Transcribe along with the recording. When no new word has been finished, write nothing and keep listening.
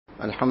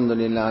الحمد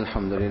لله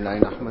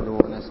نحمده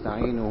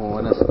ونستعينه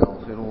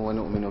ونستغفره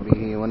ونؤمن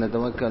به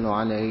ونتوكل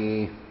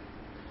عليه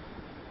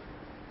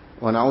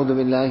ونعوذ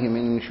بالله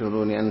من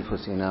شرور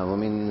أنفسنا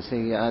ومن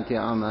سيئات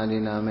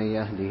أعمالنا. من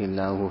يهده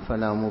الله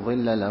فلا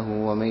مضل له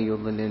ومن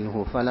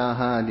يضلله فلا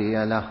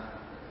هادي له،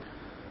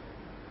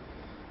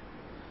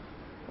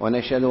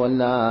 ونشهد أن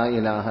لا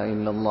إله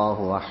إلا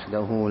الله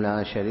وحده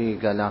لا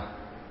شريك له،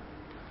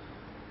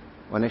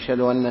 ونشهد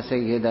أن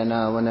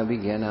سيدنا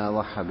ونبينا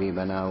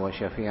وحبيبنا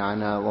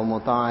وشفيعنا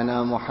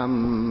ومطاعنا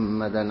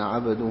محمدا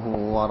عبده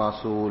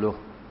ورسوله.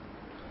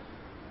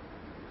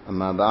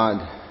 أما بعد،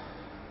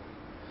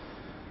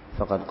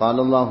 فقد قال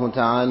الله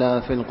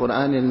تعالى في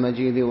القرآن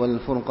المجيد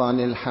والفرقان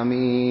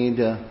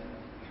الحميد: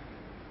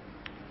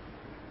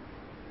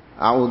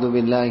 أعوذ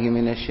بالله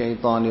من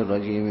الشيطان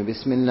الرجيم.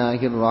 بسم الله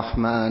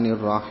الرحمن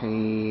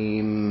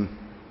الرحيم.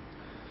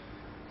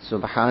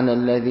 سبحان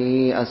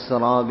الذي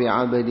أسرى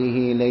بعبده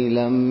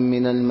ليلا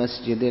من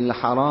المسجد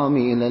الحرام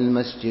إلى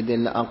المسجد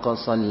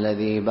الأقصى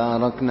الذي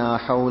باركنا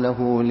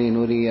حوله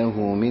لنريه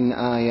من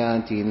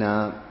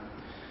آياتنا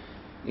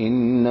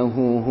إنه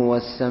هو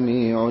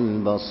السميع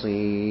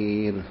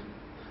البصير.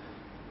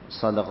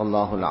 صدق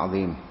الله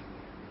العظيم.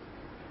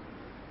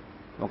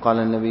 وقال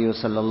النبي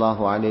صلى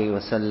الله عليه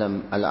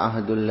وسلم: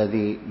 العهد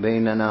الذي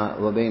بيننا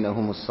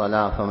وبينهم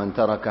الصلاة فمن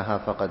تركها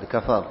فقد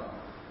كفر،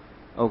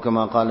 أو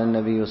كما قال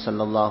النبي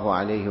صلى الله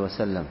عليه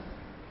وسلم.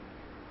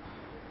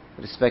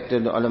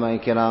 Respected ulama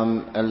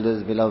kiram,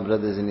 elders, beloved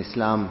brothers in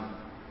Islam,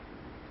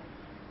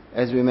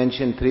 as we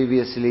mentioned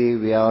previously,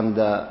 we are on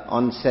the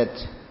onset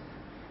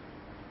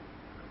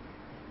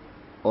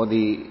or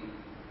the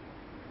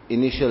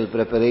initial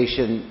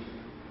preparation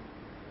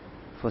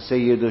for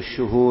Sayyidu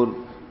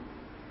Shuhur,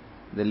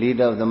 the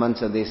leader of the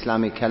months of the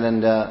Islamic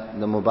calendar,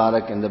 the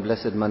Mubarak and the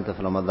blessed month of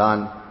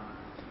Ramadan,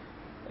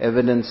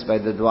 evidenced by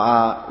the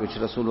dua which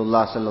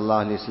Rasulullah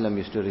sallallahu alaihi wasallam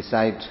used to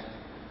recite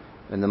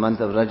when the month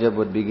of Rajab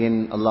would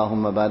begin: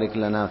 Allahumma barik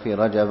lana fi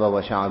Rajab wa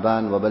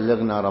Sha'ban wa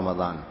ballighna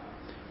Ramadan.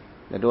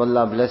 That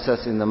Allah bless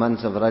us in the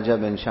months of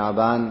Rajab and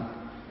Sha'ban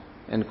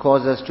and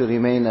cause us to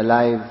remain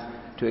alive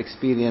to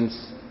experience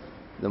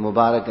the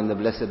Mubarak and the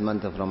blessed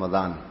month of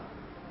Ramadan.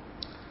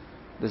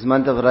 This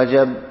month of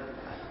Rajab,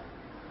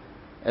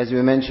 as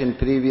we mentioned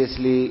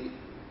previously,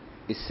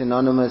 is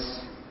synonymous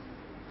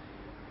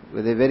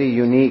with a very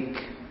unique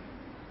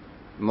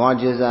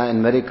mu'jiza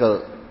and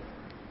miracle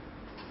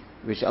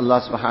which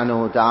Allah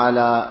subhanahu wa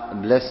ta'ala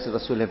blessed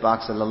Rasul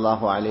Pak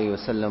sallallahu alayhi wa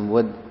sallam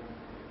with,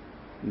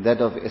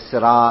 that of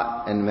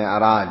Isra and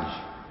Mi'raj.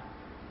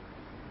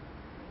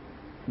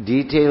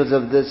 Details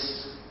of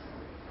this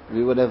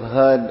we would have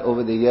heard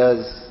over the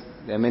years.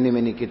 There are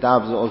many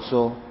kitabs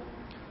also,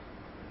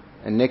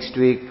 and next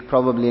week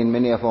probably in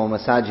many of our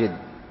masajid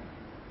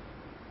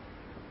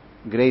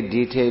great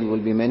detail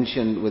will be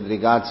mentioned with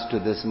regards to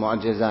this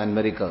mu'jiza and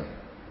miracle.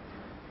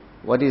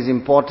 What is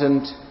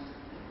important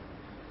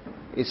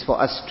is for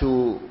us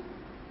to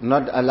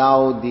not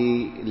allow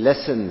the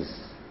lessons,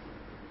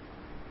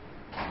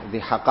 the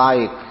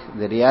haqa'iq,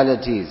 the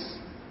realities,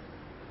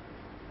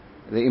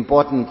 the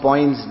important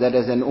points that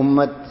as an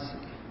ummah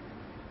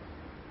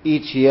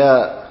each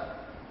year,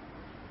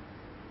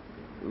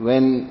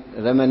 when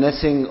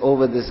reminiscing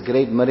over this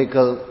great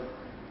miracle,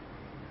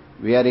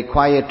 we are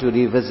required to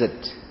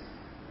revisit.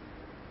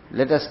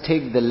 Let us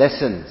take the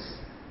lessons.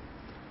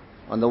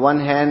 On the one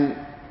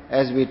hand,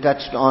 as we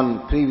touched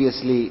on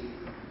previously,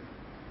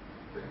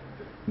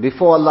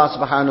 before Allah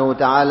subhanahu wa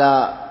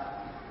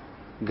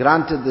ta'ala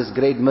granted this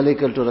great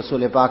miracle to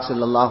Rasul Pak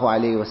sallallahu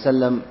alayhi wa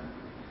sallam,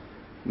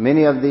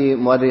 many of the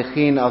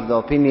mu'arrikheen of the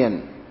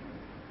opinion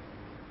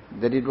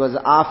that it was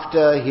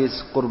after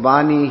his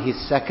qurbani,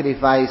 his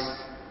sacrifice,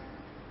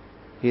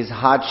 his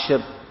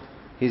hardship,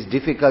 his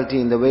difficulty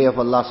in the way of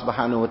Allah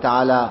subhanahu wa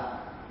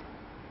ta'ala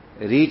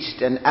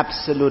reached an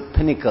absolute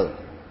pinnacle.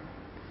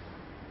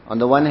 On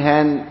the one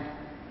hand,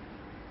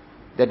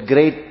 that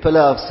great pillar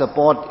of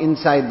support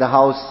inside the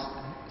house,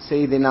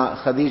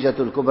 Sayyidina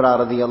Khadijatul Kubra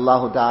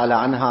radiyallahu ta'ala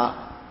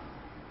anha,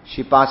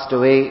 she passed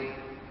away.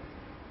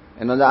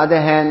 And on the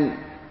other hand,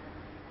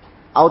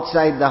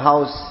 outside the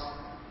house,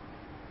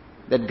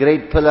 that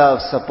great pillar of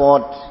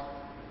support,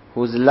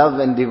 whose love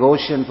and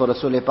devotion for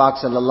Rasul Pak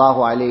sallallahu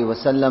alayhi wa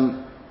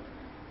sallam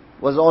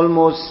was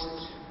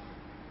almost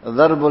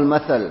Darbul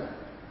Mathal,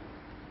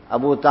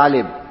 Abu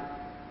Talib.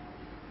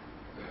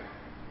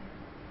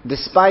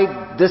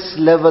 Despite this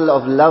level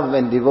of love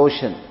and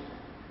devotion,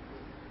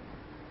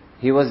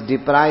 he was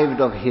deprived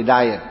of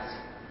hidayat.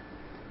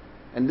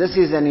 And this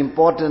is an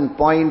important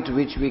point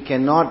which we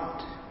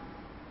cannot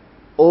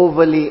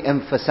overly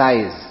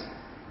emphasize.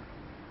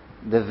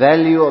 The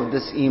value of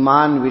this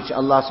iman which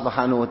Allah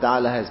subhanahu wa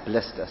ta'ala has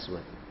blessed us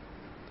with.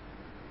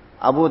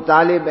 Abu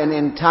Talib, an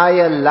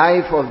entire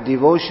life of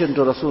devotion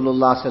to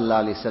Rasulullah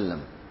sallallahu alaihi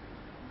wasallam.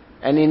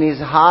 And in his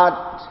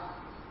heart,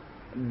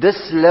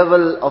 this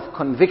level of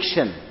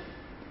conviction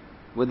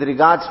with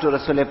regards to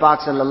Rasul Pak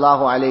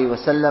sallallahu alayhi wa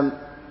sallam,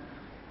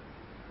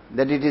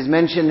 that it is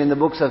mentioned in the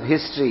books of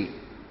history,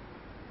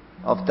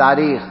 of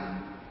Tariq,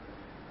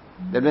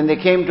 that when they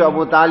came to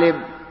Abu Talib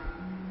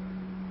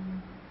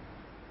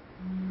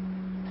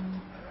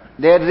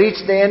They had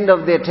reached the end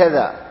of their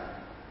tether.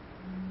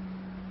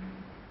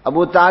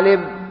 Abu Talib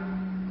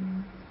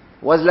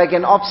was like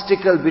an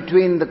obstacle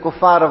between the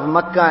kuffar of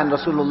Makkah and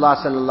Rasulullah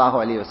sallallahu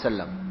alaihi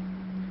wasallam.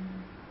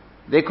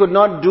 They could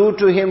not do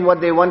to him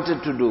what they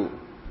wanted to do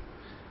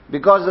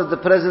because of the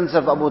presence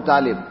of Abu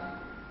Talib.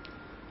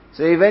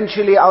 So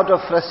eventually, out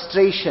of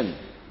frustration,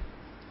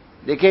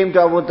 they came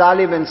to Abu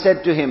Talib and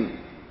said to him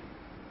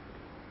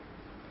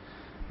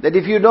that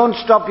if you don't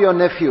stop your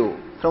nephew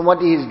from what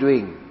he is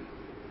doing,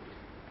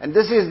 and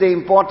this is the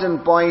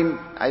important point,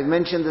 I've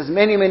mentioned this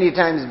many, many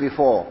times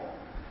before.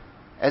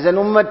 As an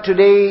ummah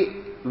today,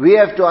 we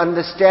have to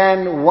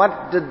understand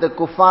what did the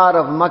kuffar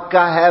of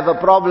Makkah have a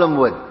problem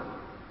with.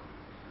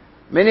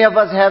 Many of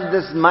us have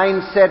this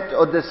mindset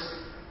or this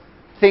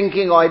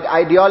thinking or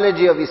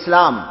ideology of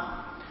Islam,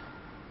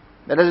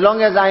 that as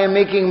long as I am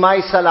making my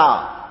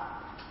salah,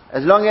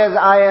 as long as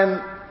I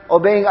am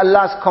obeying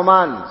Allah's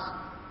commands,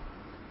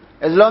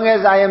 as long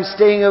as I am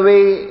staying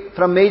away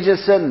from major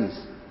sins,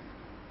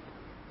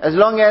 as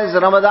long as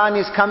Ramadan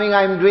is coming,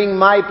 I am doing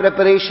my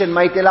preparation,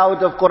 my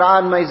tilawat of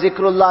Quran, my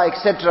zikrullah,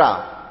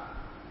 etc.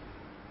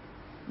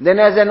 Then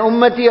as an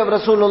ummati of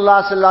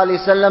Rasulullah sallallahu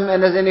alaihi wasallam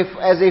and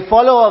as a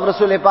follower of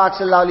Rasulullah Pak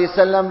sallallahu alaihi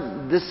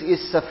wasallam, this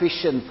is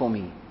sufficient for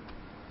me.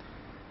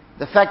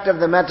 The fact of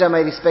the matter, my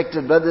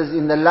respected brothers,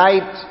 in the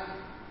light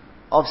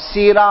of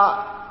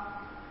seerah,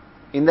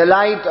 in the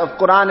light of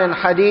Quran and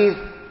Hadith,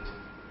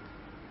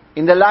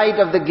 in the light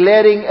of the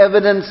glaring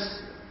evidence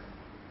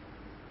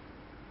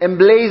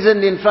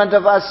emblazoned in front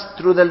of us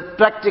through the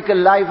practical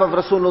life of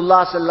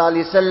Rasulullah sallallahu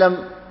alaihi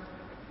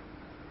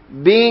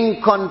wasallam,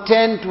 being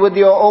content with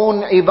your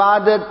own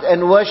ibadat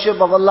and worship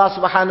of Allah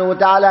subhanahu wa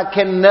ta'ala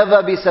can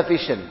never be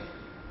sufficient.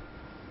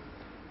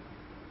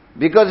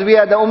 Because we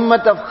are the ummah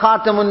of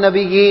Khatamun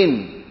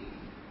Nabiyyin.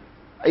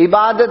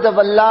 Ibadat of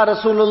Allah,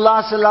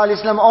 Rasulullah sallallahu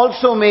alaihi wasallam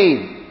also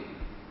made.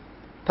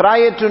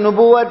 Prior to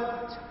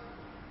Nubuwwat,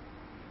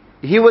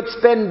 he would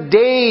spend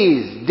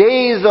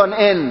days on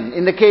end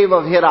in the cave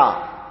of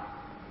Hira,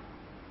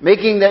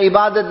 making the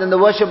ibadat and the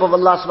worship of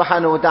Allah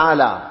subhanahu wa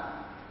ta'ala.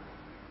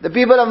 The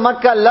people of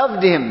Makkah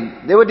loved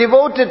him. They were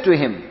devoted to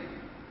him.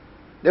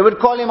 They would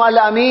call him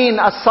Al-Amin,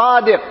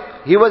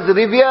 As-Sadiq. He was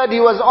revered, he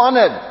was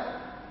honored.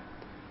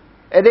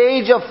 At the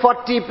age of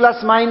 40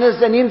 plus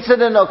minus, an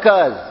incident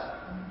occurs.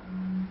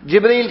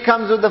 Jibreel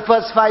comes with the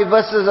first 5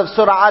 verses of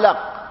Surah Alaq.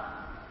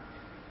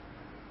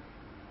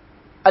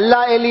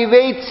 Allah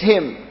elevates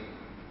him.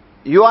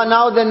 You are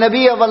now the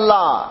Nabi of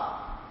Allah.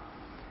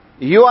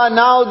 You are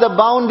now the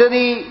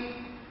boundary.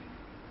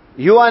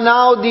 You are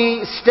now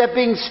the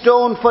stepping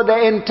stone for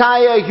the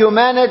entire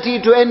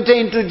humanity to enter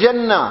into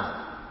Jannah.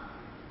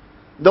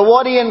 The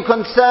worry and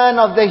concern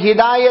of the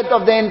hidayat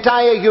of the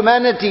entire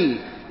humanity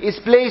is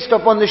placed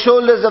upon the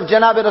shoulders of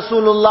Janab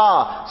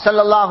Rasulullah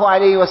sallallahu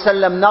alaihi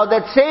wasallam. Now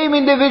that same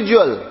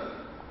individual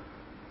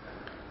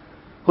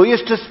who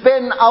used to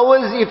spend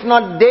hours, if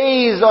not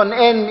days on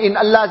end in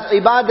Allah's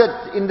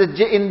ibadat, in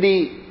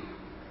the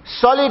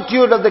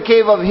solitude of the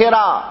cave of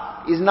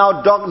Hira, is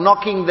now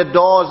knocking the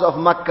doors of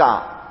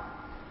Makkah.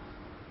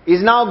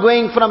 Is now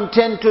going from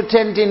tent to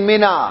tent in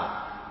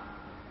Mina.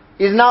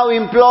 Is now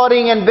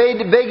imploring and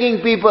begging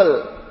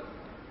people,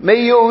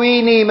 May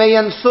yu'wini, may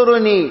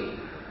yansuruni,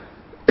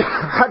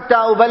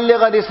 hatta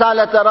uballigha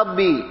risalata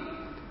Rabbi.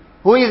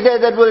 Who is there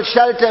that will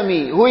shelter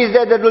me? Who is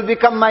there that will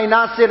become my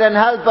nasir and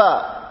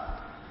helper?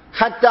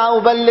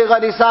 Hatta uballigha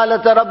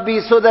risalata Rabbi,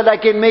 so that I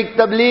can make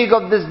tabligh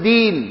of this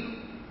deen.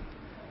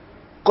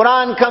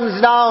 Quran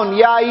comes down,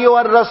 Ya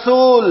ayyuhar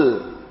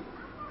Rasul.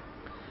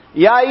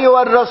 Ya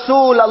ayyuhar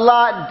Rasul,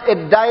 Allah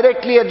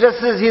directly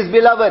addresses His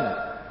beloved.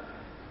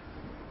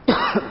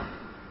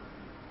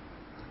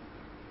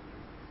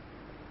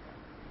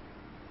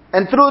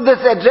 And through this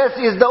address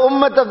is the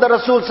ummah of the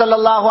Rasul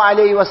sallallahu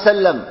alayhi wa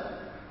sallam.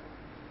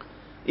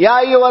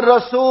 Ya ayyuhar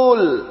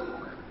Rasul,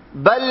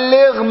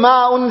 balligh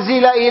ma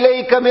unzila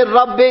ilayka min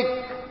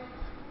Rabbik.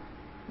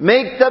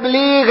 Make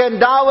tabligh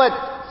and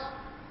da'wat.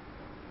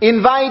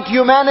 Invite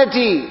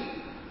humanity.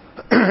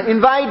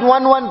 Invite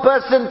one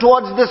person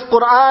towards this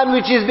Quran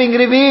which is being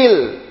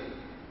revealed.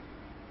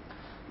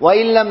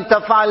 وَإِن لَمْ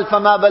تَفْعَلْ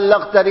فَمَا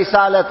بَلَّغْتَ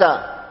رِسَالَةً.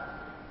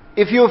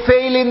 If you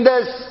fail in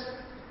this,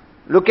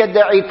 look at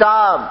the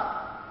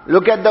itab,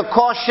 look at the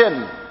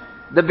caution.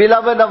 The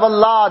beloved of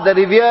Allah, the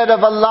revered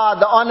of Allah,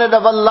 the honored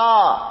of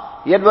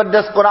Allah. Yet what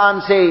does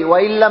Quran say?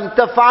 وَإِن لَمْ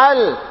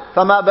تَفْعَلْ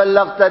فَمَا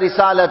بَلَّغْتَ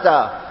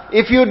رِسَالَةً.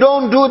 If you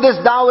don't do this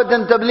da'wat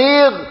and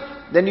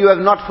tabligh, then you have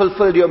not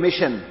fulfilled your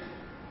mission.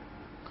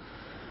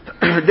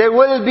 There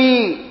will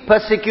be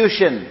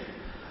persecution.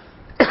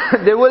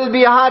 There will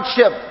be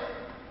hardship.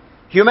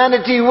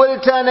 Humanity will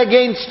turn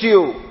against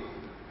you.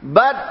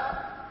 But,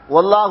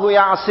 Wallahu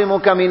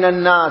ya'asimuka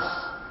minan nas.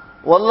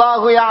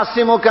 Wallahu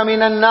ya'asimuka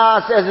minan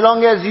nas. As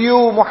long as you,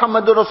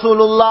 Muhammadur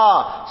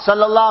Rasulullah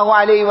sallallahu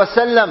alayhi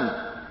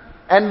wasallam,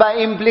 and by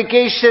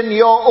implication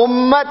your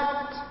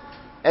ummah,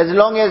 as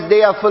long as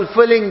they are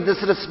fulfilling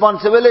this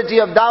responsibility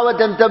of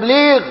da'wat and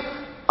tabligh,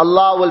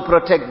 Allah will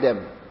protect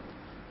them.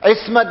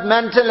 Ismat,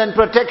 mantle and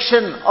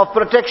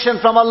protection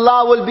from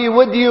Allah will be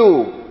with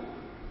you.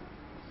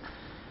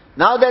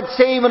 Now that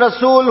same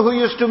Rasul who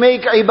used to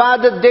make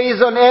ibadat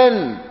days on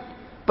end,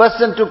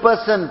 person to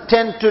person,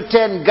 tent to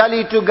tent,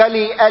 gully to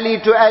gully, alley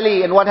to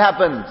alley, and what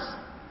happens?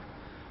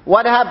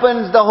 What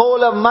happens? The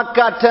whole of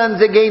Makkah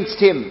turns against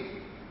him.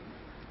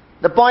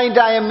 The point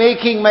I am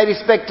making, my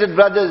respected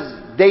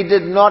brothers, they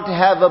did not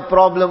have a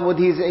problem with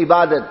his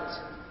ibadat.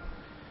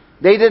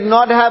 They did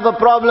not have a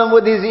problem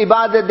with his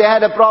ibadat, they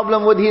had a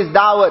problem with his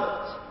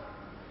da'wat.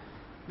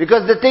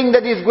 Because the thing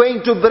that is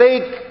going to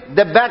break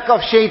the back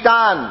of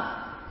shaitan,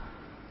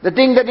 the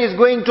thing that is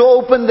going to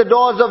open the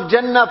doors of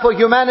Jannah for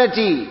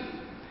humanity,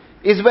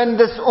 is when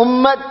this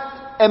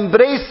ummah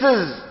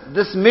embraces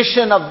this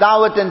mission of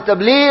da'wat and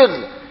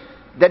tabligh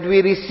that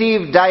we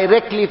receive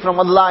directly from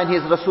Allah and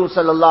His Rasul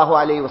sallallahu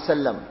alayhi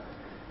wasallam.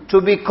 To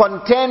be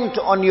content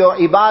on your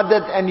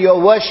ibadat and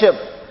your worship,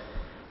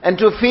 and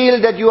to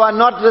feel that you are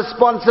not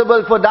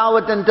responsible for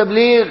da'wat and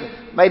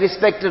tabligh, my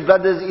respected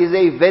brothers, is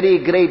a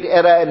very great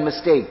error and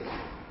mistake.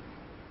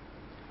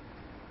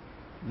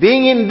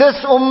 Being in this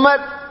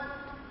ummah,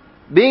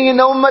 being in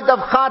the ummah of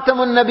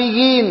Khatamun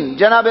Nabiyyin,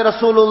 Janab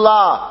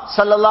Rasulullah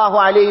sallallahu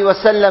alayhi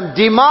wasallam,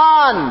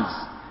 demands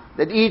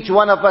that each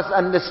one of us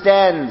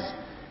understands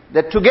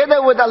that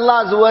together with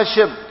Allah's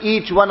worship,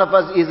 each one of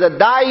us is a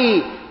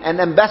da'i, an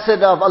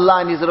ambassador of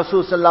Allah and His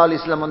Rasul sallallahu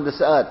alayhi wasallam on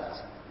this earth.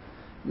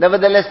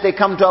 Nevertheless, they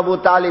come to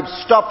Abu Talib,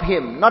 stop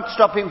him, not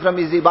stop him from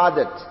his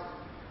ibadat,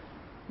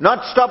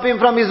 not stop him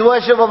from his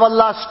worship of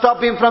Allah,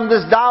 stop him from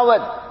this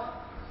da'wat.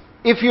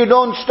 If you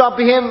don't stop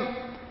him,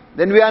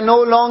 then we are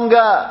no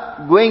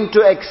longer going to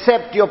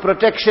accept your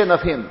protection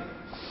of him.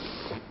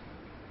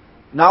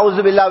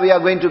 Na'uzubillah, we are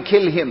going to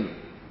kill him.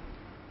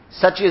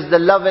 Such is the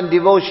love and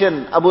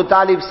devotion Abu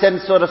Talib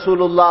sends to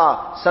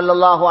Rasulullah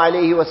sallallahu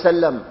alayhi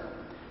wasallam.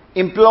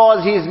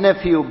 Implores his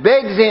nephew,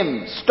 begs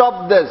him,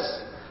 stop this.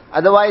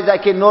 Otherwise I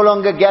can no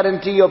longer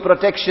guarantee your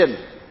protection.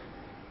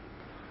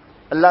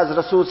 Allah's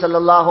Rasul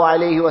sallallahu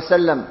alayhi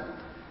wasallam.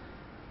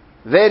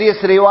 Various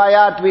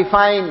riwayat we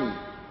find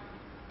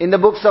in the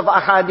books of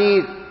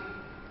ahadith.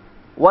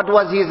 What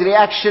was his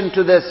reaction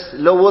to this?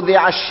 لَوْ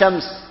وُضِعَ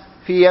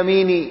الشَّمْسِ فِي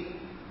يَمِينِي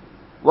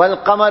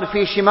وَالْقَمَرْ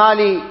فِي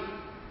شِمَالِي.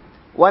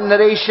 One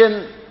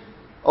narration,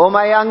 oh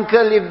my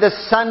uncle, if the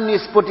sun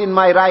is put in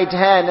my right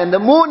hand and the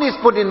moon is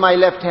put in my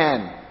left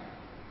hand.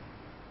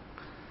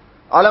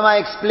 Ulama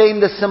explain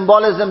the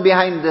symbolism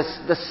behind this.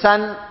 The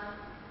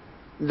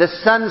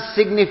sun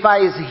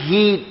signifies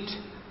heat,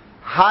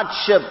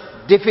 hardship,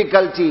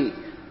 difficulty.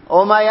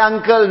 Oh my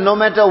uncle, no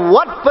matter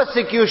what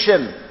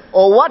persecution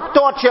or what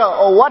torture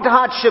or what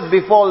hardship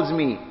befalls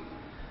me,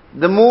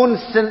 the moon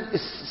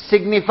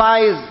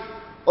signifies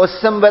or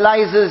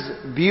symbolizes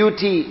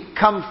beauty,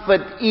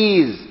 comfort,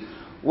 ease.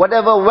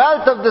 Whatever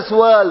wealth of this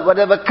world,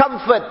 whatever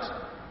comfort,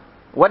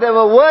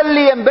 whatever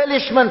worldly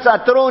embellishments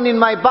are thrown in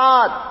my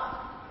path,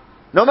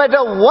 no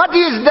matter what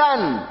is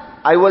done,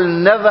 I will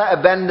never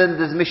abandon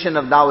this mission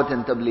of da'wat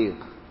and tabligh.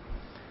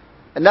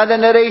 Another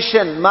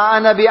narration, مَا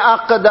أَنَا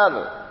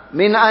بِأَقْدَرْ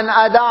مِنْ أَنْ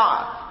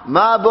أَدَعْ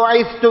مَا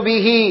بُعِثْتُ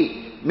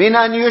بِهِ مِنْ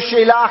أَنْ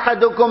يُشْعِلَ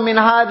أَحَدُكُمْ مِنْ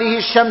هَذِهِ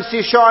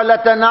الشَّمْسِ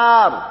شُعْلَةَ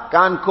نَارٍ.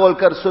 Kaan khol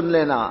kar sun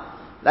lena.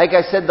 Like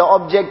I said, the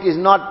object is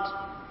not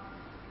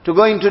to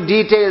go into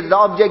details. The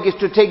object is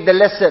to take the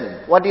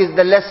lesson. What is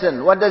the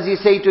lesson? What does he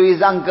say to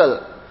his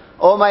uncle?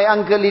 Oh my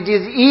uncle, it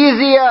is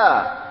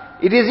easier.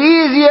 It is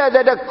easier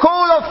that a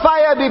coal of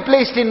fire be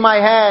placed in my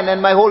hand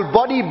and my whole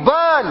body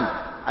burn.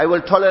 I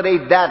will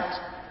tolerate that.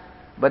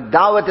 But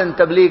da'wat and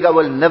tabligh I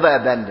will never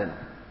abandon.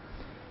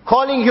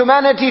 Calling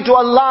humanity to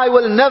Allah I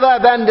will never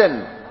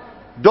abandon.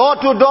 Door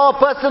to door,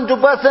 person to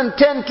person,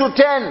 tent to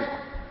tent.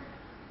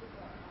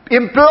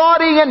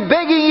 Imploring and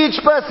begging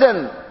each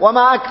person.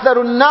 وَمَا أَكْثَرُ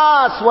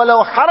النَّاسِ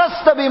وَلَوْ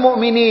حَرَصْتَ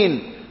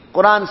بِمُؤْمِنِينَ.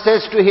 Quran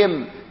says to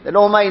him that,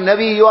 oh my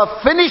Nabi, you are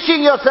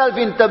finishing yourself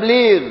in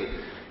tabligh.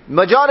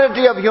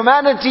 Majority of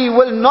humanity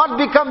will not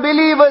become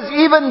believers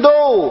even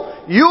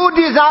though you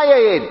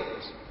desire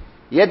it.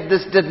 Yet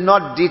this did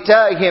not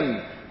deter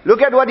him.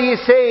 Look at what he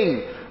is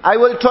saying. I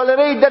will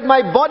tolerate that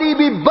my body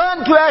be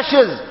burnt to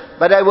ashes,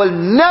 but I will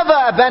never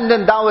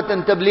abandon da'wat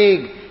and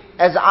tabligh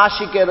as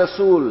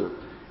Ashiq-e-Rasul,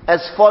 as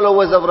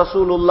followers of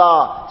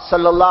Rasulullah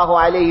sallallahu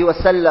alayhi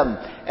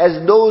wasallam,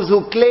 as those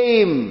who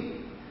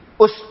claim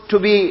to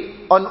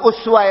be on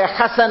uswa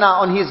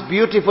hasana, on his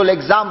beautiful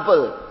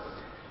example,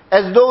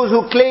 as those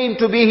who claim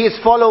to be his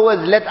followers.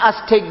 Let us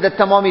take the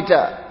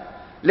thermometer.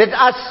 Let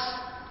us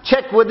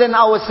check within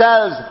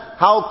ourselves,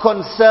 how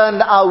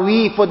concerned are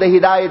we for the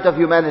hidayat of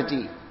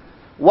humanity?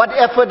 What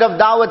effort of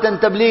da'wat and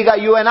tabligh are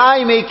you and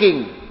I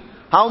making?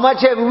 How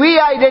much have we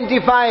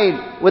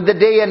identified with the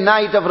day and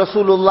night of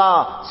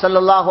Rasulullah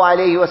sallallahu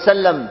alayhi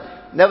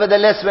wasallam?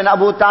 Nevertheless, when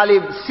Abu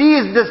Talib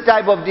sees this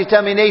type of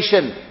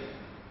determination,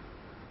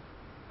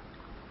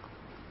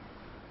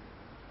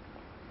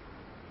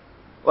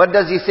 what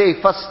does he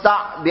say?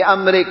 فَاسْتَعْ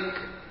بِأَمْرِكَ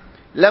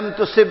لَمْ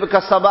تُصِبْكَ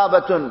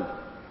صَبَابَةٌ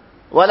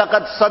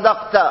وَلَقَدْ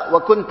صَدَقْتَ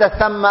وَكُنْتَ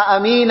ثَمَّ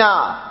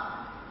أَمِينًا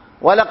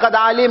وَلَقَدْ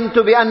عَلِمْتُ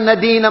بِأَنَّ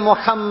دِينَ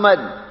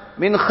مُحَمَّدٍ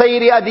من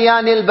خير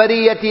أديان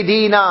البرية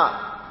دينا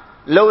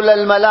لولا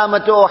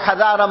الملامة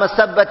حذار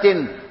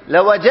مسبة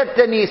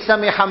لوجدتني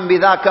سمحا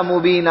بذاك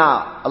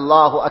مبينا.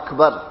 Allahu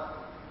Akbar.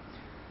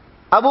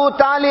 Abu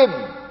Talib,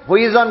 who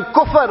is on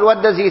kufr,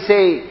 what does he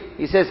say?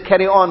 He says,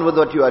 carry on with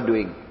what you are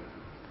doing.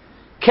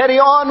 Carry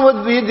on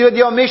with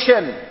your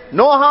mission.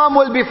 No harm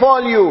will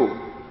befall you.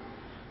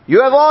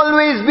 You have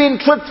always been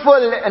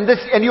truthful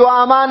and you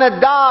are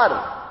amanat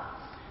dar.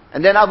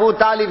 And then Abu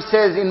Talib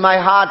says, in my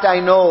heart I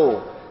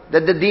know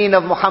that the deen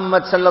of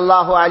Muhammad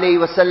sallallahu alayhi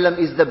wasallam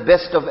is the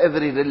best of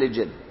every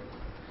religion.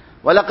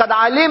 وَلَقَدْ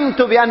عَلِمْتُ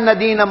بِأَنَّ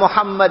دِينَ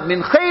مُحَمَّدٍ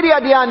مِنْ خَيْرِ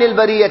أَدْيَانِ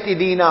الْبَرِيَّةِ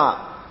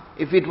دِينًا.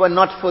 If it were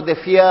not for the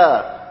fear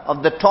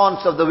of the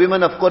taunts of the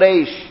women of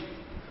Quraysh,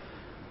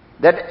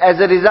 that as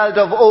a result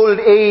of old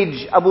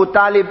age, Abu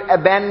Talib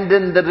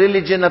abandoned the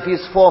religion of his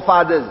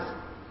forefathers,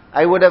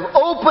 I would have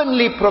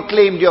openly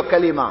proclaimed your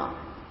kalima.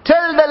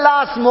 Till the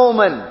last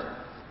moment.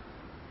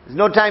 There's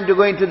no time to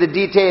go into the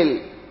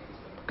detail.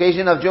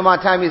 Occasion of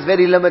Jummah time is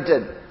very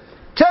limited.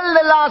 Till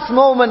the last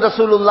moment,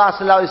 Rasulullah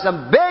sallallahu alaihi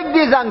wasallam begged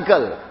his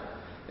uncle,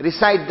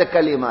 recite the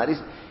kalima.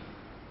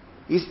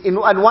 In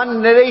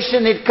one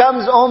narration it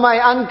comes, oh my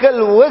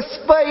uncle,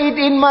 whisper it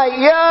in my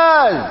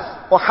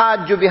ears.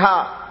 Uhajju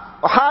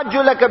biha.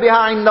 Uhajju laka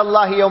biha inda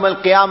Allahi yawm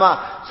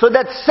al-qiyamah. So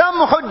that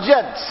some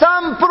hujjat,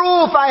 some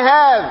proof I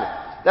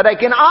have, that I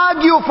can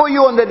argue for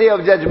you on the day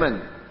of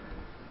judgment.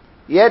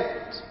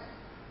 Yet,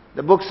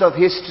 the books of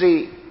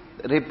history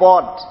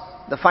report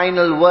the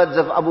final words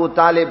of Abu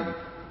Talib,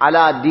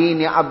 ala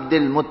deeni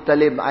Abdul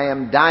Muttalib, I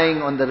am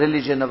dying on the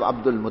religion of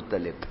Abdul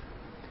Muttalib.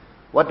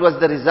 What was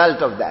the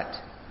result of that?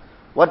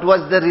 What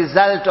was the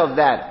result of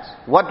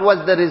that? What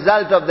was the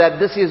result of that?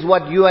 This is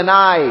what you and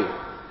I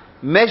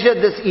measure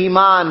this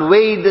iman,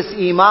 weigh this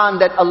iman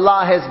that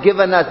Allah has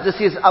given us. This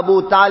is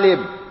Abu Talib,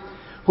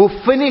 who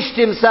finished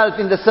himself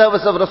in the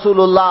service of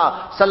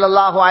Rasulullah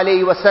sallallahu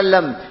alayhi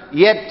wasallam.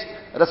 Yet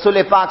Rasul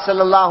Pak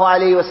sallallahu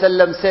alayhi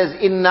wasallam says,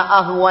 inna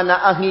ahwana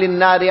ahli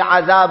an-nari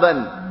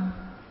azaban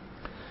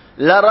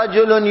la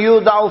rajulun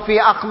yud'u fi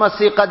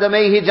akhmasi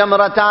qadamayhi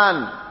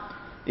jamratan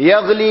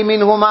yaghli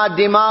minhuma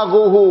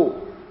dimaghuhu.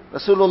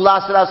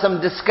 Rasulullah sallallahu alayhi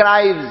wasallam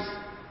describes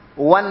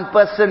one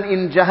person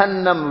in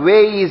Jahannam.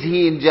 Where is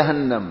he in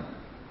Jahannam?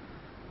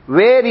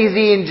 Where is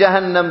he in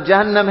Jahannam?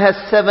 Jahannam has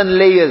 7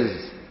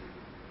 layers.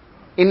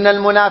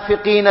 Innal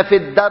munafiqina fi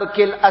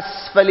ad-darkil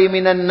asfali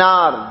minan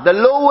nar. The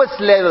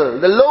lowest level,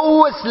 the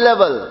lowest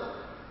level,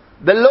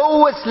 the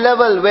lowest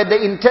level where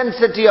the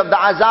intensity of the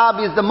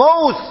azab is the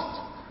most,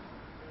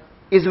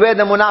 is where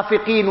the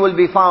munafiqeen will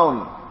be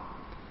found.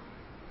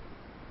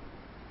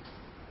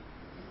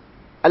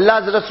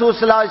 Allah's Rasul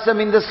sallallahu alaihi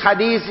wasallam in this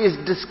hadith is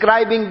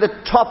describing the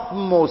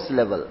topmost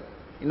level.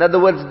 In other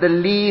words, the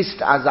least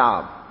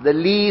azab, the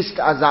least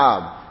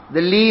azab,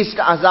 the least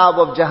azab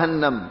of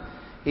Jahannam.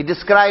 He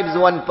describes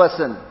one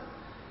person.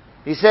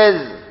 He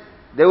says,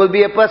 there will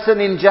be a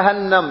person in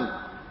Jahannam.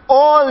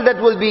 All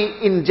that will be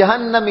in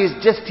Jahannam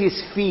is just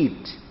his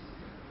feet.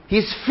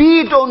 His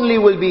feet only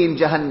will be in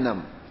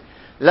Jahannam.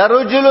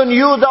 لَرُجُلٌ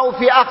يُوضَعُ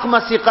فِي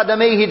أَخْمَسِ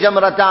قَدَمَيْهِ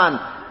جَمْرَتَانِ.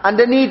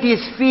 Underneath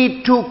his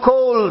feet 2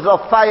 coals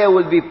of fire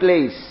will be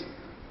placed.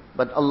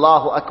 But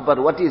Allahu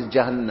Akbar, what is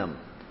Jahannam?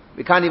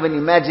 We can't even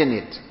imagine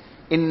it.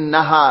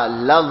 إِنَّهَا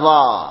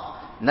لَظَى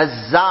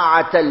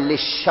نَزَّاعَةً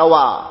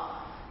لِلشَّوَى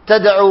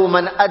تدعو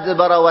من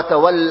أدبر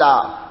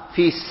وتولى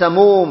في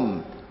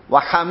سموم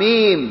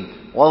وحميم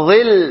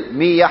وظل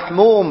من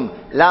يحموم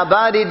لا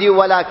بارد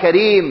ولا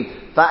كريم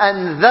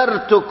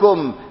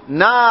فأنذرتكم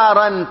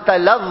نارا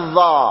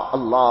تلظى.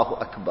 Allahu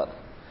Akbar.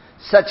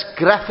 Such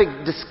graphic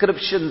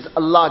descriptions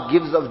Allah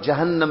gives of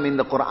Jahannam in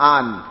the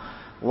Quran.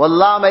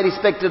 Wallah, my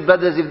respected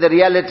brothers, if the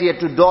reality had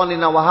to dawn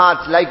in our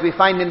hearts, like we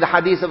find in the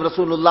hadith of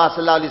Rasulullah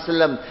sallallahu alaihi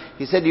wasallam,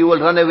 he said, you will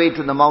run away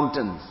to the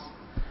mountains.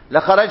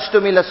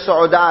 لَخَرَجْتُمْ إِلَى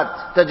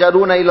السُّعُدَاتِ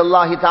تَجَرُونَ إِلَى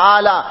اللَّهِ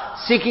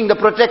تَعَالَى, seeking the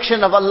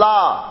protection of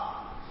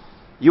Allah.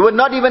 You would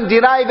not even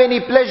derive any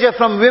pleasure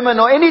from women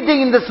or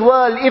anything in this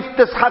world if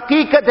this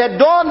haqiqat had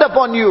dawned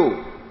upon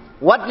you.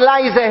 What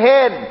lies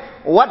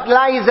ahead? What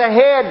lies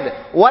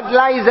ahead? What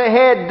lies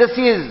ahead? This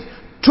is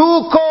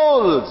 2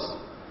 coals,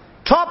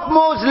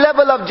 topmost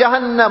level of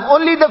Jahannam.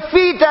 Only the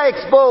feet are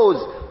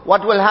exposed.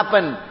 What will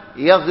happen?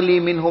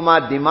 يَغْلِي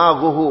مِنْهُمَا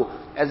دِمَاغُهُ.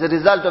 As a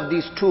result of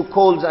these 2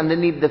 coals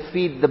underneath the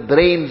feet, the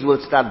brains will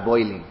start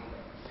boiling.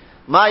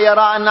 مَا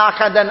يَرَى أَنَّ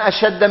أَحَدًا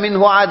أَشَدَّ مِنْهُ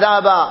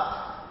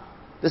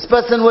عَذَابًا. This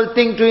person will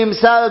think to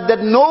himself that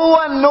no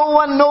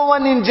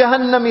one in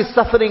Jahannam is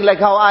suffering like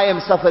how I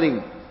am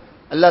suffering.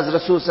 Allah's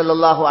Rasul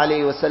sallallahu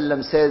alayhi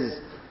wasallam says,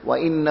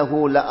 وَإِنَّهُ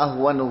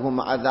لَأَهْوَنُهُمْ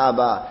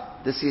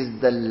عَذَابًا. This is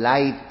the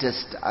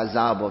lightest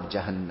azab of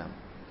Jahannam.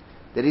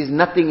 There is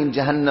nothing in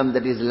Jahannam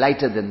that is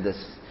lighter than this.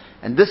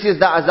 And this is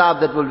the azab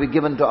that will be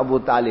given to Abu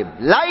Talib.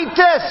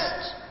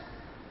 Lightest!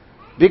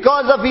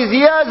 Because of his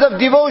years of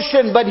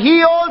devotion. But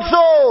he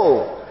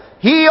also,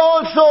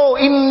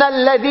 إِنَّ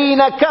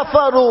الَّذِينَ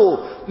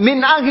كَفَرُوا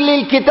مِنْ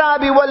أَهْلِ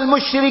الْكِتَابِ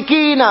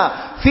وَالْمُشْرِكِينَ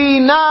فِي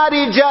نَارِ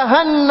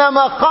جَهَنَّمَ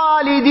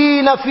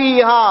خَالِدِينَ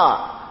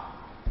فِيهَا.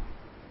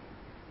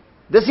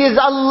 This is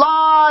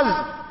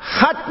Allah's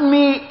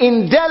Khatmi,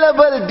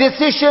 indelible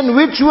decision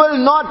which will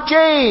not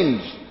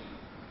change.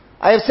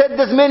 I have said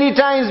this many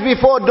times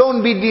before,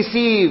 don't be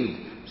deceived.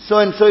 So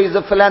and so is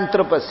a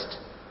philanthropist.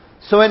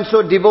 So and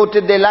so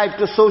devoted their life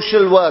to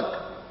social work.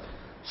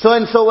 So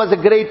and so was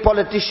a great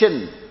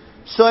politician.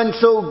 So and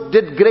so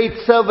did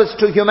great service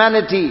to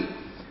humanity.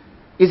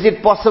 Is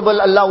it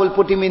possible Allah will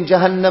put him in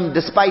Jahannam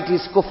despite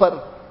his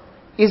kufr?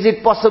 Is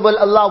it possible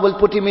Allah will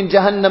put him in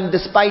Jahannam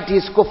despite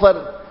his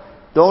kufr?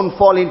 Don't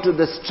fall into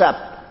this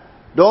trap.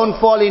 Don't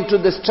fall into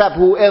this trap,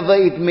 whoever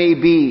it may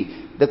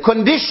be. The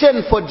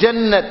condition for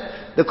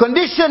Jannat, the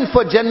condition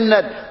for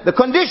Jannat, the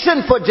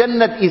condition for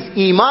Jannat is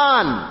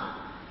Iman.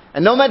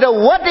 And no matter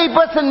what a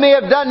person may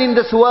have done in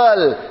this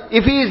world,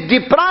 if he is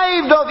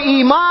deprived of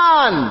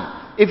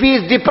Iman, if he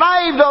is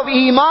deprived of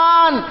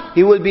Iman,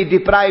 he will be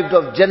deprived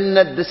of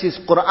Jannat. This is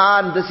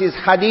Quran, this is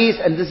Hadith,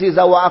 and this is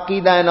our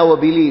Aqidah and our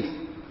belief.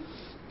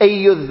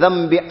 Ayyu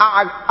dhambi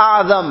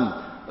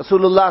a'adham.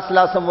 Rasulullah sallallahu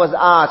alaihi wasallam was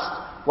asked,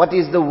 what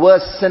is the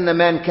worst sin a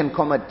man can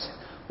commit?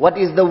 What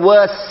is the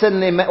worst sin,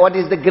 what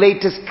is the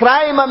greatest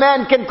crime a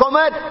man can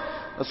commit?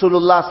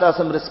 Rasulullah sallallahu alaihi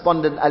wasallam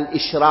responded,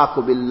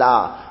 al-ishraku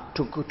billah.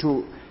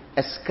 To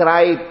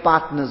ascribe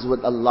partners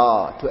with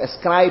Allah. To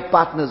ascribe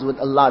partners with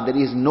Allah, there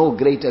is no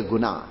greater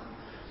guna.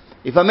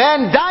 If a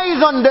man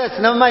dies on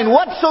this, never mind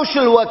what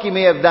social work he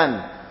may have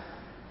done,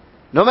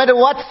 no matter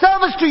what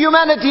service to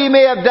humanity he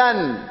may have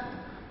done,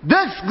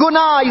 this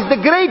guna is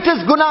the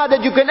greatest guna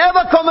that you can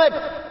ever commit,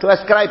 to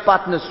ascribe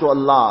partners to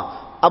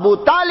Allah.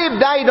 Abu Talib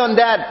died on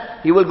that.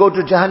 He will go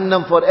to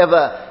Jahannam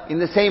forever. In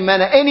the same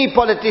manner, any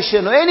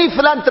politician or any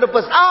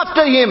philanthropist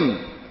after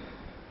him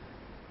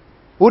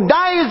who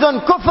dies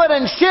on kufr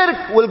and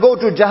shirk will go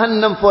to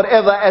Jahannam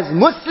forever. As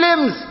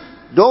Muslims,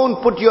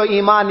 don't put your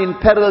iman in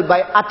peril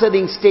by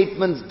uttering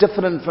statements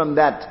different from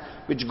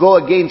that, which go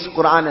against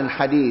Quran and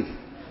Hadith.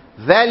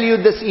 Value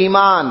this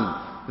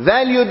iman.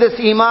 Value this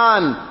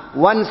iman.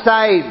 One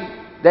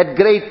side, that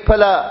great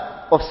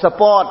pillar of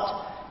support.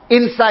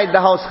 Inside the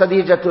house,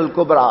 Khadijatul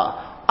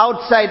Kubra.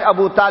 Outside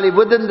Abu Talib,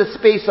 within the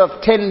space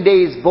of 10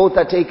 days, both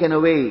are taken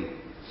away.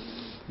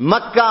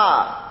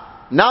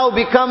 Makkah now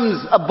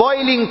becomes a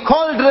boiling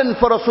cauldron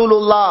for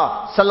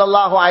Rasulullah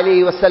sallallahu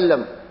alaihi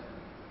wasallam.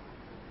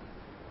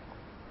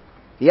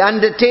 He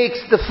undertakes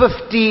the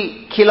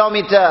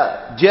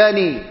 50-kilometer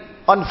journey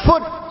on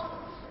foot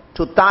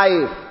to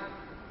Taif,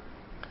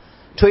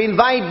 to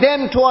invite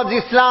them towards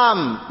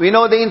Islam. We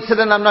know the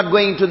incident, I'm not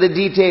going into the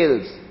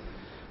details.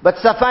 But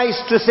suffice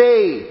to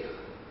say,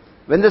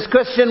 when this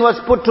question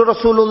was put to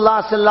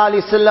Rasulullah sallallahu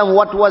alaihi wasallam,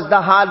 what was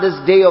the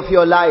hardest day of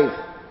your life?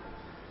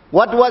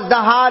 What was the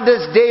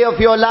hardest day of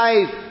your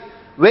life?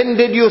 When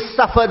did you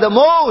suffer the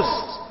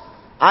most?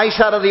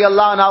 Aisha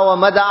radiallahu anha, our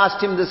mother,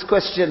 asked him this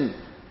question.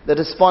 The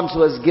response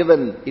was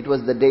given, it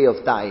was the day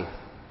of Taif.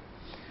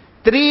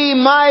 3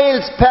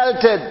 miles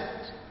pelted.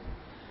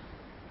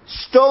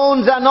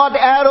 Stones are not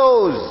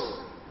arrows.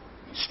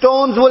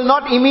 Stones will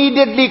not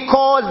immediately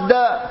cause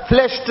the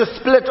flesh to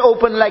split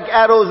open like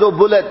arrows or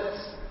bullets.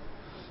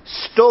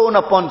 Stone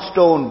upon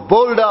stone,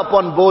 boulder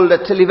upon boulder,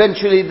 till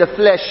eventually the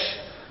flesh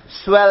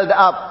swelled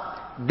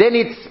up. Then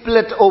it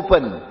split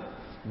open.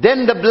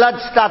 Then the blood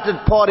started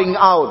pouring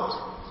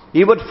out.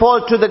 He would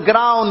fall to the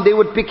ground. They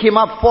would pick him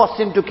up, force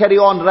him to carry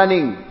on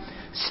running.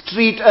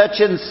 Street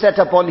urchins set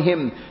upon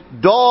him.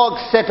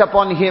 Dogs set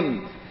upon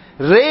him.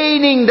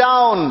 Raining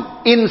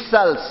down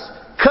insults,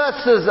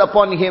 curses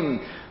upon him.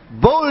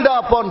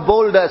 Boulder upon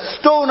boulder,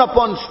 stone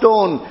upon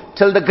stone,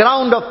 till the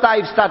ground of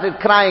Taif started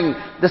crying.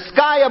 The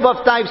sky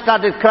above Taif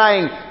started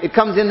crying. It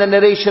comes in the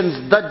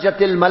narrations,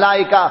 Dajjatil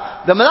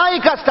Malaika. The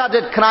Malaika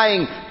started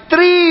crying.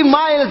 3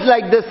 miles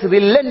like this,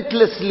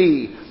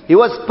 relentlessly. He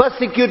was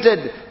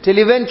persecuted till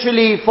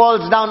eventually he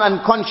falls down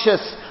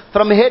unconscious.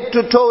 From head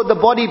to toe, the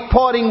body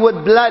pouring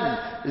with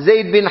blood.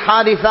 Zayd bin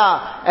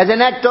Haritha, as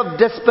an act of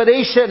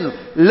desperation,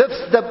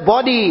 lifts the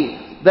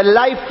body, the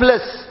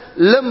lifeless,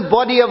 limb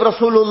body of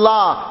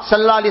Rasulullah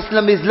sallallahu alaihi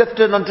wasallam is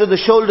lifted onto the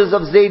shoulders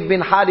of Zayd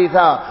bin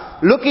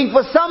Haritha, looking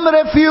for some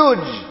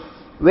refuge.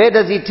 Where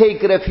does he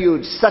take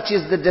refuge? Such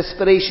is the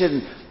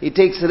desperation. He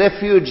takes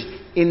refuge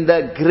in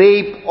the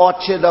grape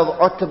orchard of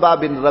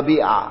Utbah bin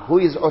Rabi'ah. Who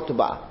is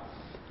Utbah?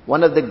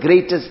 One of the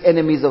greatest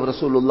enemies of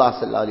Rasulullah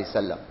sallallahu alaihi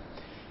wasallam.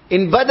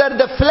 In Badr,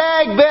 the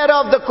flag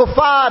bearer of the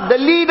kuffar, the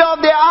leader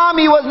of their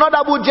army was not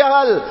Abu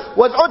Jahl,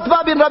 was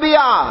Utbah bin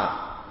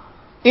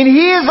Rabi'ah. In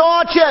his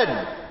orchard,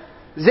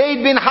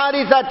 Zayd bin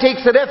Haritha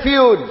takes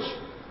refuge,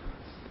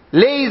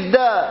 lays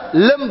the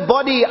limp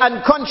body,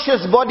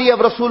 unconscious body of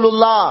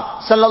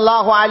Rasulullah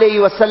sallallahu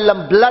alaihi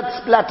wasallam, blood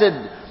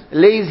splattered,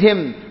 lays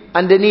him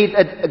underneath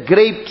a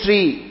grape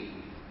tree.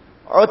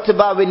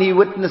 Utbah, when he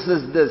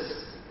witnesses this,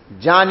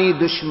 Jani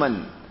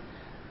Dushman,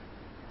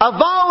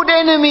 avowed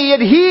enemy, yet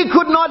he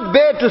could not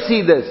bear to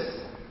see this.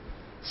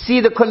 See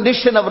the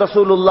condition of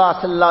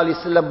Rasulullah sallallahu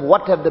alaihi wasallam.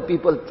 What have the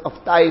people of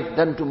Taif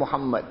done to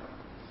Muhammad?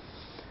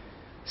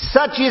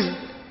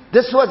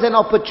 This was an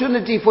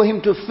opportunity for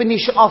him to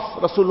finish off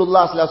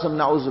Rasulullah sallallahu alaihi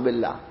wasallam, na'uzu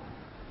billah.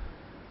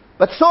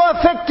 But so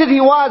affected he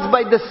was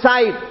by the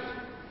sight.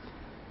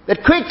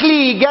 that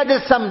quickly he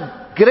gathers some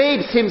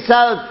grapes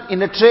himself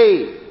in a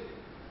tray.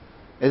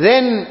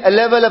 Then a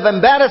level of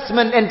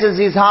embarrassment enters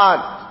his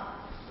heart.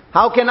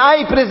 How can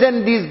I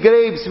present these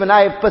grapes when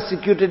I have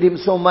persecuted him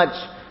so much?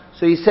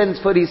 So he sends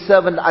for his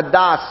servant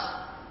Addas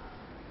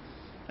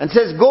and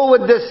says, go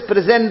with this,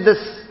 present this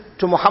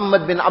to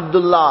Muhammad bin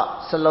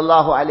Abdullah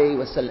sallallahu alayhi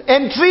wasallam.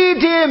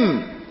 Entreat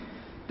him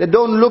that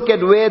don't look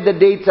at where the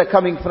dates are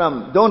coming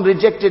from. Don't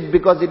reject it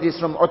because it is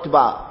from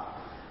Utbah.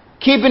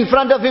 Keep in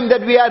front of him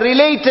that we are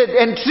related.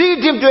 Entreat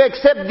him to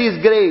accept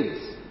these grapes.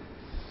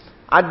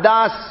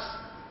 Addas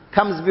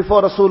comes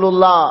before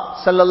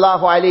Rasulullah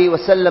sallallahu alayhi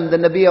wasallam. The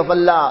Nabi of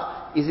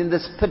Allah is in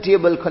this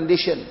pitiable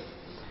condition.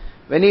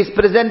 When he is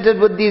presented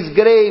with these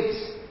grapes,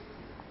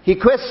 he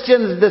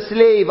questions the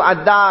slave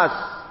Addas,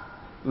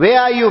 where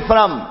are you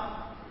from?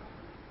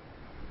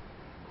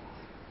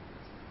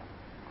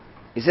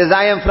 He says,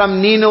 I am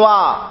from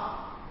Nineveh.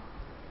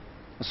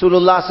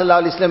 Rasulullah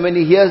sallallahu alaihi wasallam, when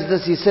he hears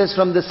this, he says,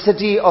 from the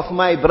city of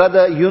my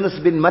brother Yunus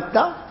bin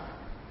Matta,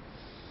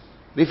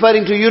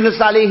 referring to Yunus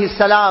alayhi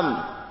salam.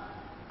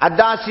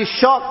 Addas is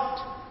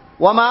shocked.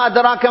 وَمَا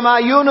أَدْرَاكَ مَا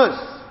Yunus.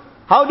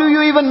 How do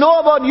you even know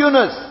about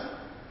Yunus?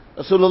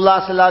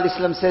 Rasulullah sallallahu alaihi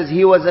wasallam says,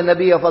 he was a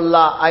Nabi of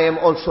Allah, I am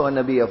also a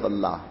Nabi of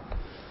Allah.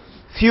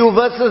 Few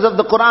verses of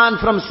the Quran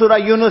from Surah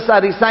Yunus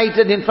are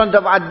recited in front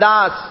of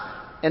Addas.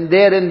 And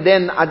there and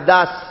then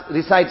Addas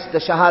recites the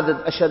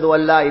Shahadat, Ashhadu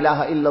an la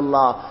ilaha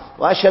illallah,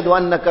 wa ashhadu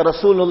annaka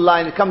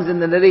Rasulullah. And it comes in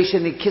the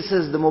narration, he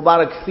kisses the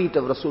Mubarak feet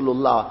of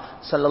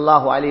Rasulullah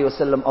sallallahu alayhi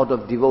wasallam out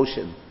of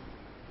devotion.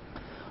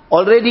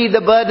 Already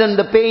the burden,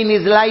 the pain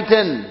is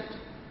lightened.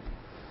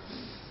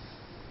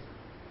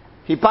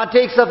 He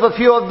partakes of a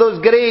few of those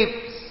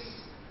grapes.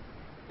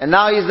 And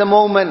now is the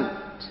moment.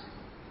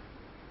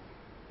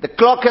 The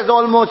clock has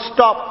almost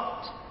stopped.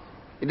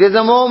 It is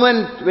a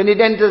moment when it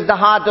enters the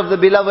heart of the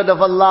beloved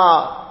of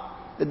Allah,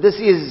 that this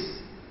is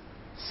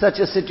such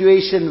a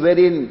situation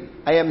wherein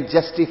I am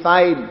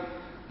justified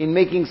in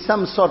making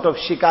some sort of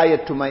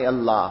shikayat to my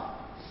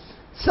Allah,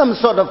 some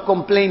sort of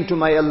complaint to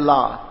my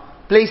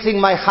Allah, placing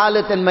my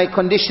halat and my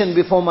condition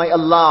before my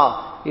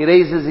Allah. He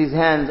raises his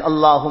hands,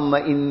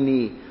 Allahumma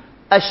inni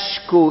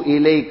ashku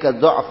ilayka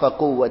du'fa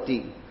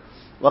quwwati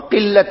wa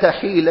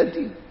qillata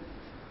hilati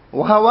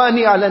wa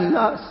hawani ala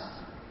an-nas.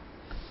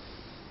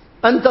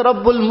 أنت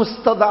رب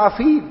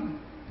المستضعفين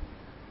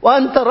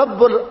وأنت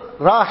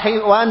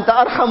وأنت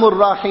أرحم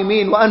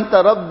الراحمين وأنت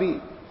ربي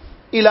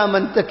إلى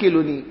من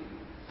تكلني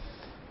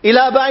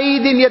إلى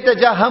بعيد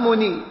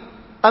يتجهمني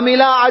أم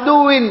إلى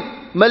عدو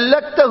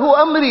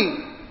ملكته أمري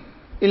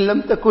إن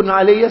لم تكن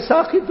علي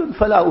ساخط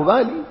فلا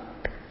أبالي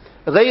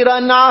غير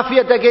أن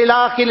عافيتك إلى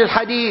آخر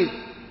الحديث.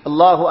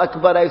 Allahu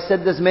Akbar. I've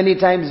said this many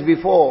times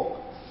before.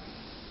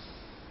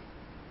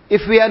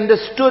 If we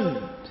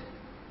understood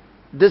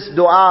this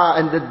dua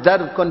and the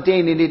dard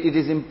contained in it, it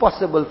is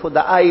impossible for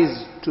the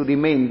eyes to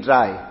remain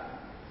dry.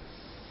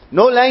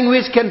 No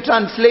language can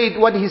translate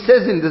what he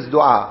says in this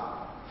dua.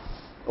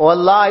 Oh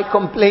Allah, I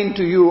complain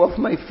to you of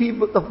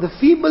the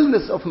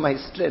feebleness of my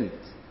strength,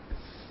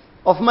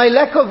 of my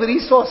lack of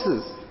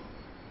resources,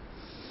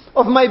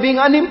 of my being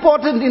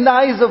unimportant in the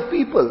eyes of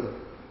people.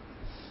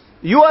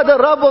 You are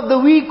the Rabb of the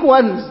weak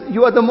ones.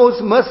 You are the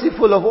most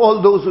merciful of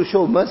all those who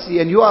show mercy,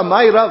 and you are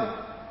my Rabb.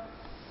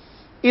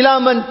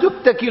 Ila man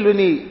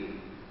tuktakiluni.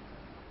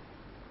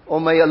 Oh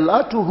my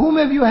Allah, to whom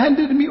have you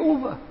handed me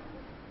over?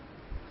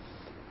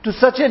 To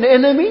such an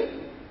enemy?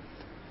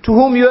 To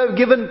whom you have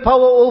given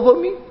power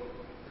over me?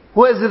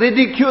 Who has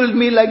ridiculed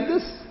me like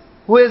this?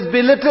 Who has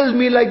belittled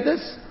me like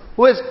this?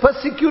 Who has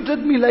persecuted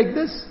me like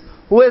this?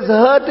 Who has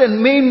hurt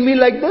and maimed me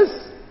like this?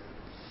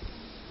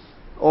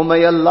 Oh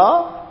my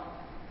Allah,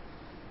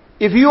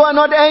 if you are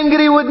not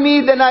angry with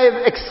me, then I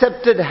have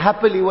accepted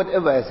happily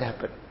whatever has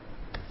happened.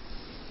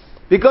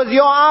 Because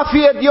your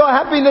afiyat, your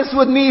happiness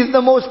with me is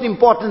the most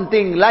important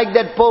thing. Like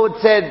that poet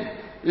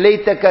said,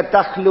 لَيْتَكَ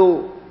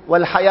تَخْلُو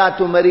وَالْحَيَاةُ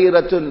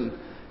مَرِيرَةٌ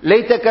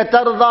لَيْتَكَ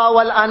تَرْضَى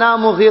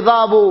وَالْأَنَامُ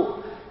غِضَابُ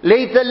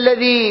لَيْتَ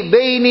الَّذِي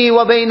بَيْنِي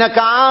وَبَيْنَكَ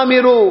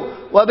عَامِرُ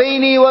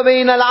وَبَيْنِي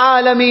وَبَيْنَ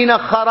الْعَالَمِينَ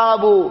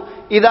خَرَابُ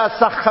إِذَا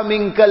صَخَّ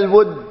مِنْكَ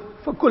الْوُدْ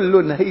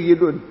فَكُلٌّ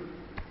هَيِّنٌ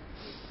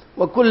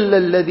وَكُلَّ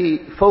الَّذِي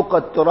فَوْقَ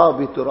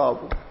التُّرَابِ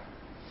تُرَابُ.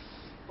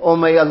 Oh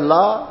my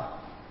Allah,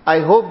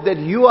 I hope that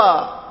you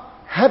are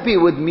happy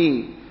with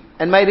me,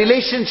 and my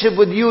relationship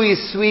with you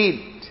is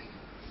sweet.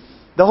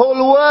 The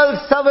whole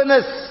world's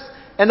stubbornness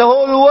and the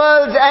whole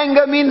world's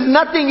anger means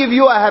nothing if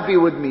you are happy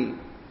with me.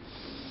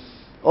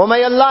 Oh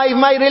my Allah, if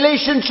my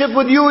relationship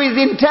with you is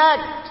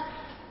intact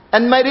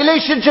and my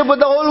relationship with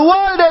the whole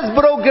world has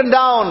broken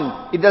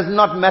down, it does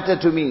not matter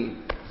to me.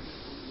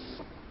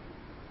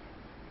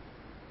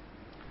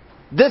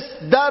 This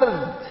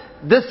dard,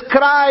 this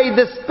cry,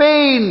 this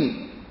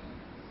pain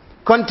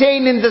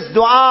contained in this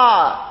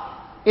dua,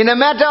 in a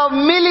matter of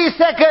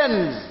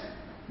milliseconds,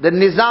 the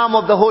nizam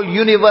of the whole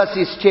universe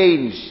is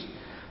changed.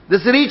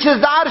 This reaches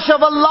the arsh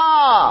of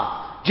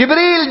Allah.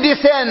 Jibreel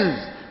descends.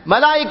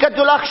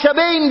 Malaikatul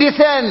Akhshabain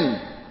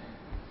descend.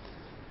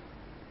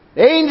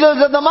 The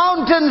angels of the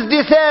mountains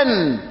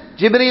descend.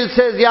 Jibreel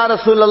says, Ya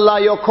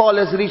Rasulullah, your call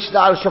has reached the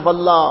arsh of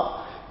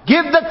Allah.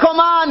 Give the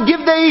command,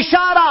 give the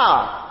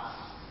ishara.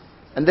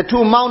 And the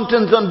two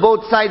mountains on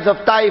both sides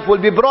of Taif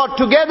will be brought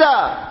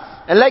together.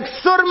 And like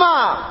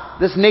surma,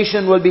 this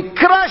nation will be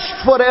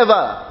crushed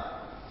forever.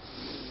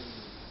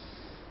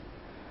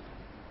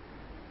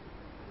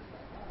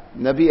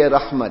 Nabi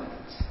Rahmat.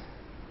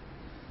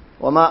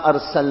 وَمَا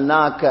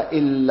أَرْسَلْنَاكَ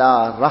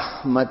إِلَّا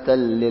رَحْمَةً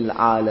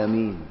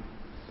لِلْعَالَمِينَ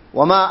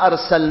وَمَا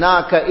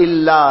أَرْسَلْنَاكَ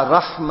إِلَّا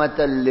رَحْمَةً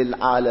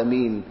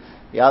لِلْعَالَمِينَ.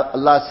 Ya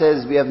Allah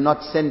says, we have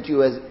not sent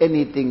you as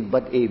anything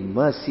but a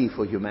mercy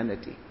for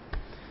humanity.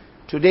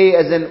 Today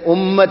as an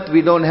ummat,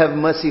 we don't have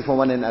mercy for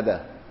one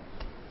another.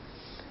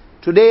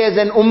 Today as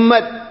an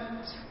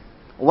ummat,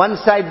 one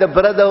side the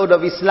brotherhood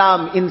of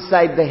Islam,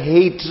 inside the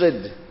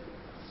hatred,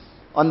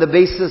 on the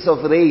basis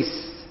of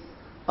race,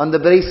 on the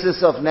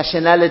basis of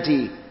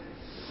nationality,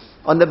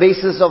 on the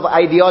basis of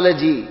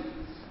ideology,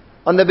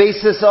 on the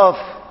basis of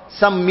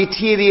some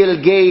material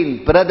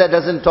gain. Brother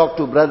doesn't talk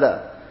to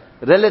brother.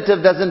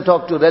 Relative doesn't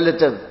talk to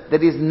relative.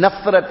 There is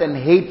nafrat and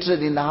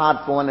hatred in the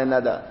heart for one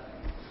another.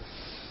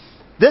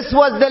 This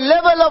was the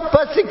level of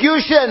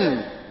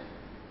persecution.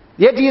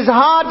 Yet his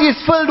heart is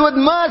filled with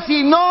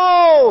mercy.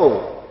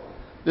 No!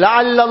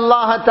 لَعَلَّ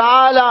اللَّهَ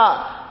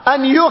تَعَالَى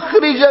أَنْ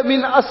يُخْرِجَ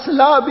مِنْ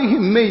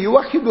أَصْلَابِهِمْ مَنْ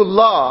يُوَحِّدُ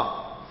اللَّهِ.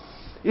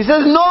 He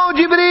says, no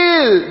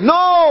Jibreel,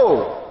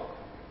 no!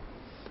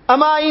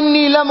 أَمَا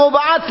إِنِّي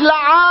لَمُبْعَثْ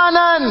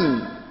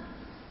لَعَانًا.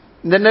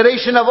 In the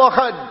narration of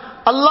Uhud,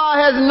 Allah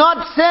has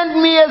not sent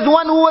me as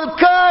one who will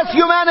curse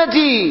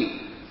humanity.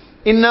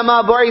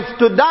 إِنَّمَا بُعِثْتُ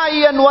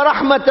دَاعِيًا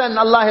وَرَحْمَةً.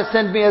 Allah has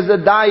sent me as a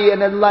da'i,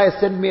 and Allah has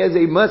sent me as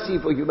a mercy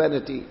for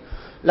humanity.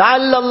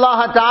 لَعَلَّ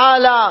اللَّهَ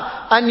تَعَالَى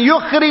أَنْ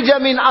يُخْرِجَ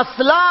مِنْ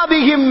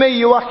أَصْلَابِهِمْ مَنْ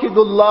يُوَحِّدُ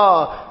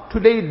اللَّهِ.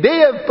 Today they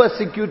have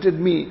persecuted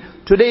me.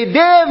 Today they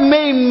have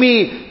maimed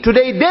me.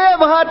 Today they have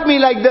hurt me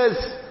like this.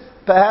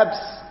 Perhaps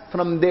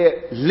from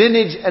their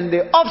lineage and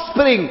their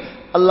offspring,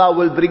 Allah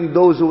will bring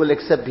those who will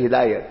accept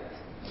hidayat.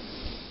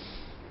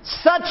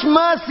 Such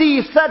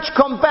mercy, such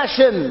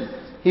compassion.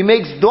 He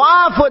makes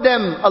dua for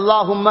them.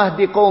 Allahumma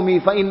hdi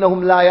qawmi fa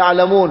innahum la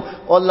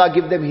ya'lamun. Allah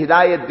give them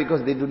hidayat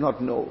because they do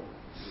not know.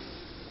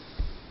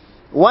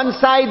 One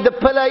side, the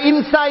pillar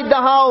inside the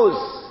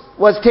house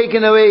was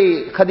taken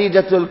away,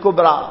 Khadijatul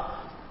Kubra.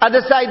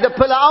 Other side, the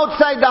pillar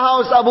outside the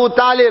house, Abu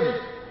Talib.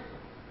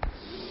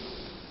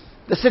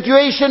 The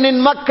situation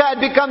in Makkah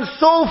had become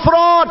so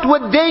fraught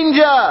with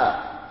danger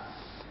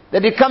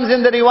that it comes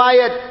in the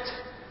riwayat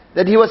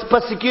that he was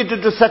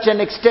persecuted to such an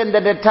extent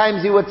that at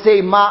times he would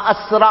say, Ma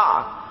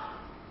asra,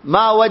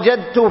 ma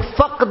wajadtu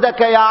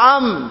faqdaka ya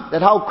am.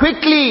 That how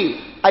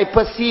quickly I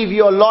perceive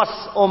your loss,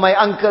 O my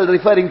uncle,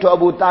 referring to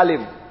Abu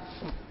Talib.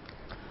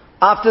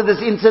 After this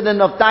incident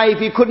of Taif,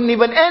 he couldn't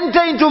even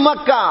enter into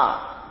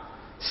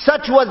Makkah.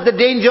 Such was the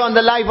danger on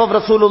the life of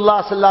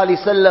Rasulullah sallallahu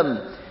alaihi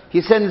wasallam.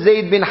 He sends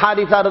Zayd bin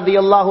Haritha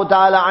radiyallahu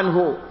ta'ala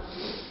anhu.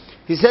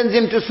 He sends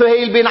him to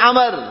Suhail bin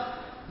Amr.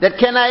 That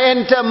can I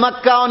enter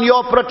Makkah on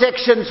your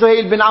protection?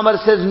 Suhail bin Amr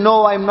says,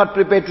 no, I am not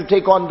prepared to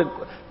take on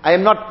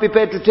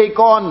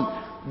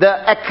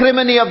the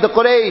acrimony of the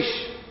Quraysh.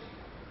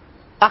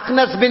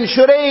 Akhnas bin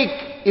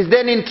Shuraik is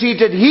then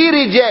entreated. He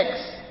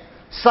rejects.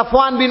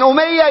 Safwan bin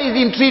Umayyah is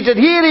entreated.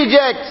 He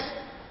rejects.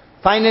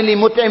 Finally,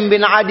 Mut'im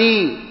bin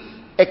Adi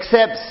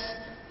accepts.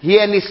 He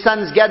and his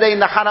sons gather in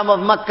the haram of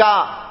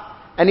Makkah.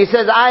 And he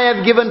says, I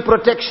have given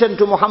protection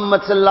to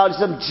Muhammad sallallahu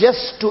alaihi wasallam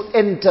just to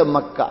enter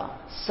Makkah.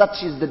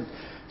 Such is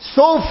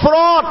so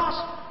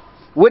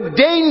fraught with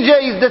danger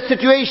is the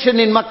situation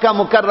in Makkah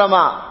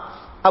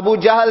Mukarramah. Abu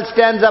Jahl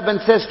stands up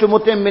and says to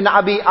Mut'im bin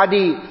Adi,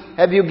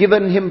 have you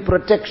given him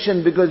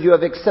protection because you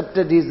have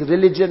accepted his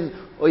religion,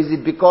 or is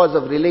it because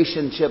of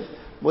relationship?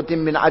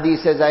 Mut'im bin Adi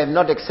says, I have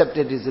not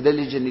accepted his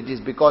religion, it is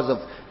because of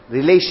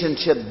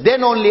relationship.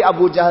 Then only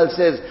Abu Jahl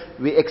says,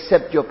 we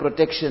accept your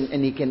protection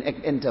and he can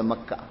enter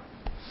Makkah.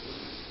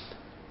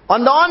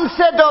 On the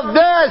onset of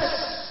this,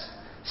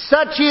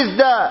 such is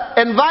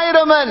the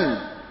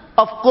environment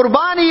of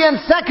qurbani and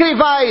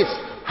sacrifice,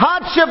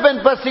 hardship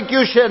and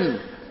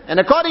persecution. And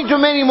according to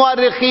many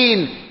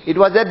mu'arrikhin, it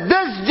was at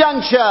this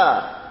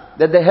juncture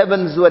that the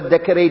heavens were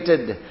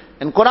decorated.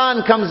 And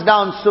Quran comes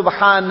down,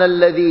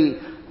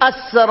 Subhanalladhi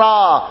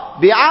asra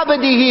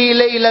bi'abdihi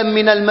laylan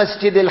min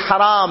al-masjid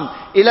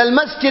al-haram ila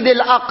al-masjid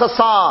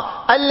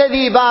al-aqsa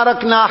alladhi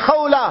barakna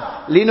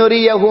hawla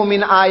linuriyahu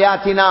min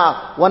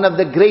ayatina. One of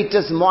the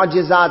greatest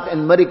mu'jizat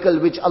and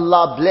miracle which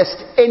Allah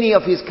blessed any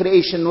of His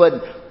creation with,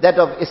 that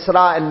of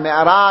Isra and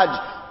Mi'raj.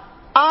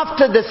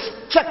 After this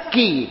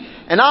chakki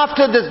and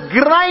after this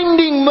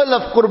grinding mill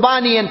of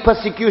qurbani and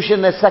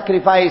persecution and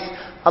sacrifice,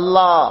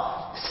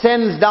 Allah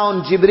sends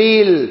down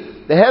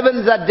Jibreel. The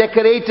heavens are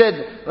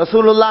decorated.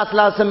 Rasulullah sallallahu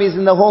alaihi wasallam is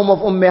in the home of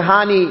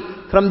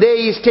Hani. From there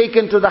he is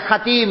taken to the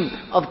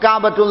Khatim of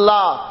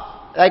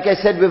Kaabatullah. Like I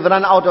said, we've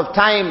run out of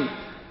time.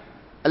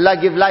 Allah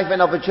give life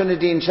and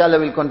opportunity. Inshallah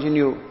we'll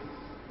continue.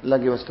 Allah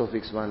give us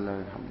tawfiq.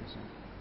 Subhanallah.